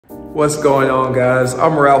What's going on, guys?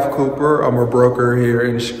 I'm Ralph Cooper. I'm a broker here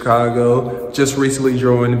in Chicago. Just recently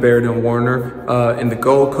joined Baird & Warner in the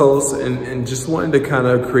Gold Coast and just wanted to kind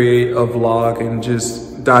of create a vlog and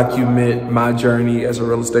just document my journey as a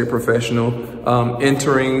real estate professional.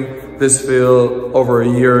 Entering this field over a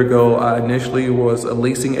year ago, I initially was a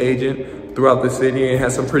leasing agent throughout the city and had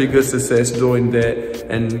some pretty good success doing that,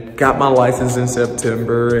 and got my license in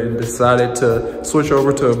September and decided to switch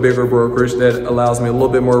over to a bigger brokerage that allows me a little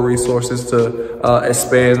bit more resources to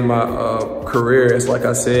expand my career, as like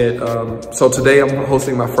I said. So today I'm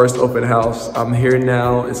hosting my first open house. I'm here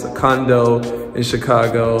now. It's a condo in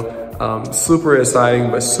Chicago. Super exciting,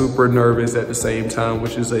 but super nervous at the same time,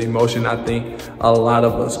 which is an emotion I think a lot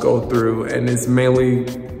of us go through. And it's mainly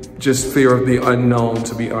just fear of the unknown,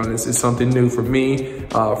 to be honest. It's something new for me.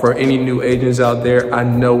 For any new agents out there, I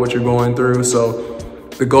know what you're going through. So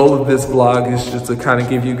the goal of this vlog is just to kind of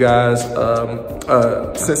give you guys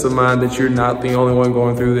a sense of mind that you're not the only one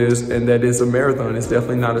going through this, and that it's a marathon. It's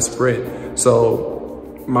definitely not a sprint.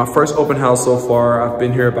 So my first open house so far, I've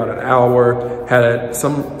been here about an hour, had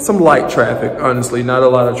some light traffic, honestly, not a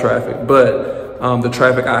lot of traffic, but the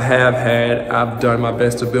traffic I have had, I've done my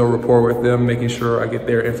best to build rapport with them, making sure I get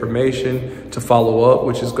their information to follow up,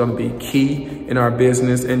 which is gonna be key in our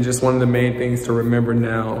business. And just one of the main things to remember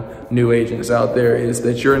now, new agents out there, is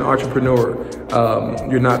that you're an entrepreneur.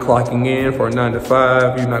 You're not clocking in for a 9 to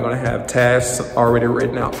 5. You're not gonna have tasks already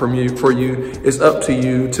written out for you. It's up to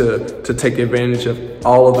you to take advantage of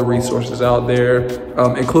all of the resources out there,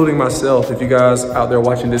 including myself. If you guys out there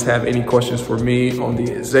watching this have any questions for me on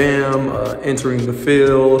the exam, entering the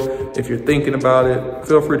field, if you're thinking about it,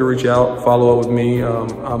 feel free to reach out, follow up with me.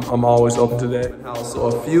 I'm always open to that. So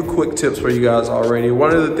a few quick tips for you guys already.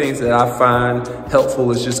 One of the things that I find helpful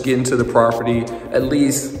is just getting to the property at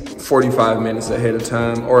least 45 minutes ahead of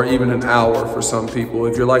time, or even an hour for some people.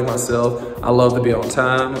 If you're like myself, I love to be on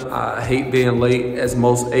time. I hate being late. As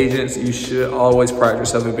most agents, you should always pride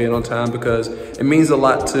yourself in being on time, because it means a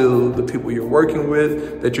lot to the people you're working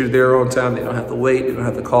with that you're there on time. They don't have to wait. They don't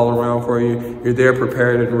have to call around for you. You're there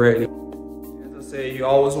prepared and ready. As I said, you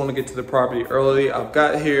always want to get to the property early. I've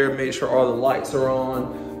got here, made sure all the lights are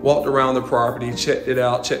on, walked around the property, checked it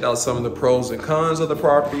out, checked out some of the pros and cons of the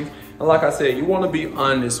property. And like I said, you want to be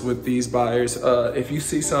honest with these buyers. If you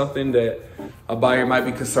see something that a buyer might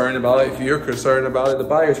be concerned about, if you're concerned about it, the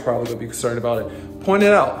buyer's probably gonna be concerned about it. Point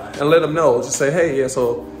it out and let them know. Just say, hey, yeah,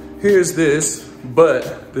 so here's this,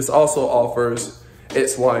 but this also offers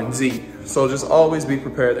X, Y, and Z. So just always be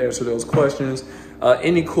prepared to answer those questions.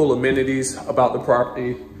 Any cool amenities about the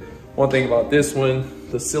property. One thing about this one,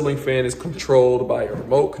 the ceiling fan is controlled by a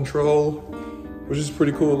remote control, which is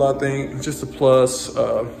pretty cool, I think. Just a plus.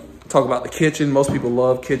 Talk about the kitchen. Most people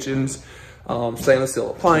love kitchens. Stainless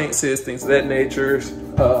steel appliances, things of that nature.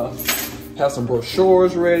 Have some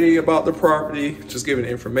brochures ready about the property, just giving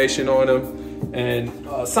information on them. And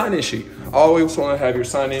sign-in sheet. Always want to have your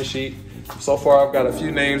sign-in sheet. So far, I've got a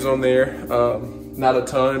few names on there. Not a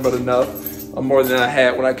ton, but enough. More than I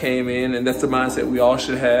had when I came in, and that's the mindset we all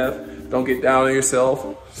should have. Don't get down on yourself.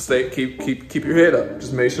 Keep your head up.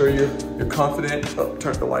 Just make sure you're confident. Oh,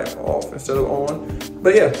 turn the light off instead of on.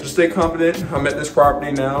 But yeah, just stay confident. I'm at this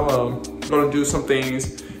property now. Gonna do some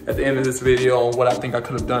things at the end of this video on what I think I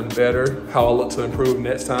could have done better, how I look to improve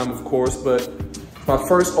next time, of course. But my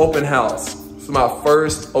first open house. It's my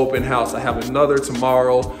first open house. I have another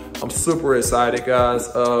tomorrow. I'm super excited, guys.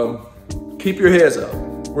 Keep your heads up.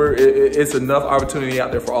 It's enough opportunity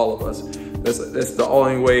out there for all of us. That's the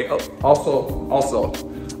only way. Also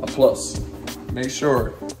a plus. Make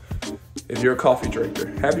sure, if you're a coffee drinker,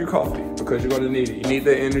 have your coffee, because you're gonna need it. You need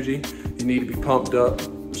that energy. You need to be pumped up.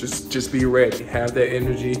 Just be ready. Have that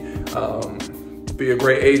energy. Be a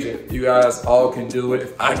great agent. You guys all can do it.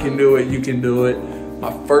 If I can do it, you can do it.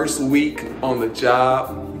 My first week on the job,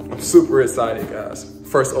 I'm super excited, guys.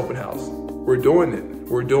 First open house. We're doing it.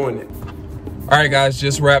 We're doing it. All right, guys,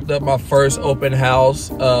 just wrapped up my first open house.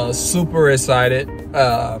 Super excited.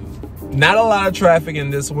 Not a lot of traffic in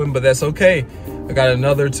this one, but that's okay. I got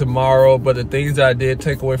another tomorrow, but the things that I did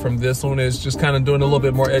take away from this one is just kind of doing a little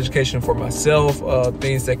bit more education for myself,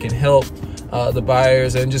 things that can help the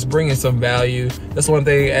buyers, and just bringing some value. That's one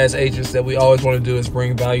thing as agents that we always want to do, is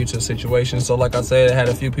bring value to a situation. So like I said, I had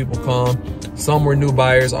a few people come. Some were new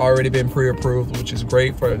buyers, already been pre-approved, which is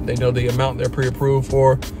great. They know the amount they're pre-approved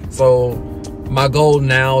for. So my goal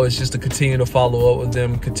now is just to continue to follow up with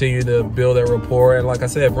them, continue to build that rapport, and like I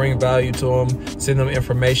said, bring value to them, send them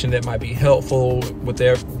information that might be helpful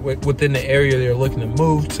within the area they're looking to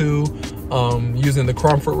move to. using the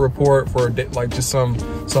Cromford report for like just some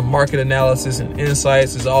market analysis and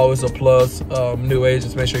insights is always a plus. New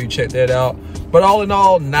agents, make sure you check that out. But all in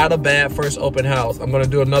all, not a bad first open house. I'm going to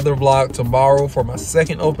do another vlog tomorrow for my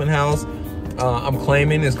second open house. I'm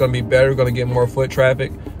claiming it's going to be better. We're going to get more foot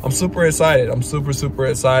traffic. I'm super excited. I'm super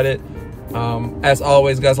excited. As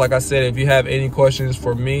always, guys, like I said, if you have any questions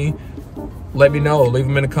for me, let me know. Leave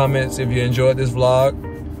them in the comments. If you enjoyed this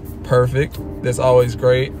vlog, perfect. That's always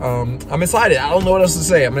great. I'm excited. I don't know what else to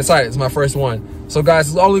say. I'm excited. It's my first one. So guys,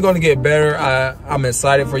 it's only going to get better. I'm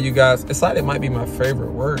excited for you guys. Excited might be my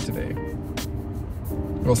favorite word today.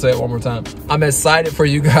 I'll say it one more time. I'm excited for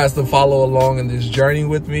you guys to follow along in this journey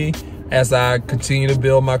with me as I continue to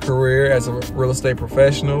build my career as a real estate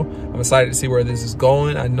professional. I'm excited to see where this is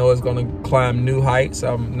going. I know it's going to climb new heights.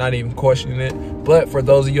 I'm not even questioning it. But for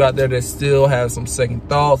those of you out there that still have some second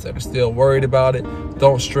thoughts, that are still worried about it,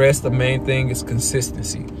 don't stress. The main thing is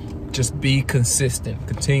consistency. Just be consistent.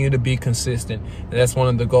 Continue to be consistent. And that's one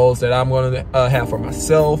of the goals that I'm going to have for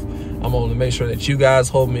myself. I'm going to make sure that you guys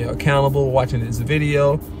hold me accountable watching this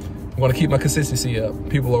video. I'm going to keep my consistency up.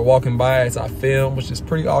 People are walking by as I film, which is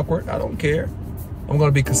pretty awkward. I don't care. I'm going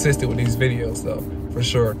to be consistent with these videos, though, for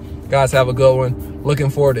sure. Guys, have a good one. Looking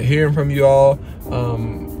forward to hearing from you all.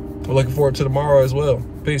 We're looking forward to tomorrow as well.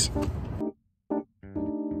 Peace.